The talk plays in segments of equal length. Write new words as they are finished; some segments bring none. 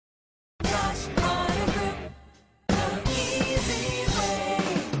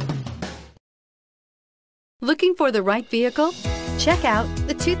Looking for the right vehicle? Check out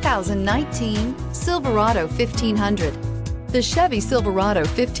the 2019 Silverado 1500. The Chevy Silverado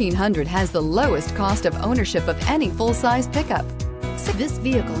 1500 has the lowest cost of ownership of any full-size pickup. This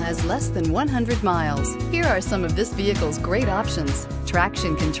vehicle has less than 100 miles. Here are some of this vehicle's great options: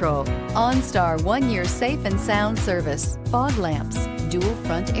 traction control, OnStar 1-year safe and sound service, fog lamps, dual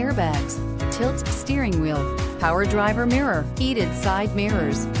front airbags, tilt steering wheel, power driver mirror, heated side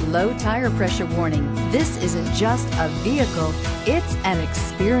mirrors, low tire pressure warning. This isn't just a vehicle, it's an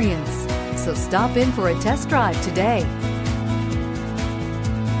experience. So stop in for a test drive today.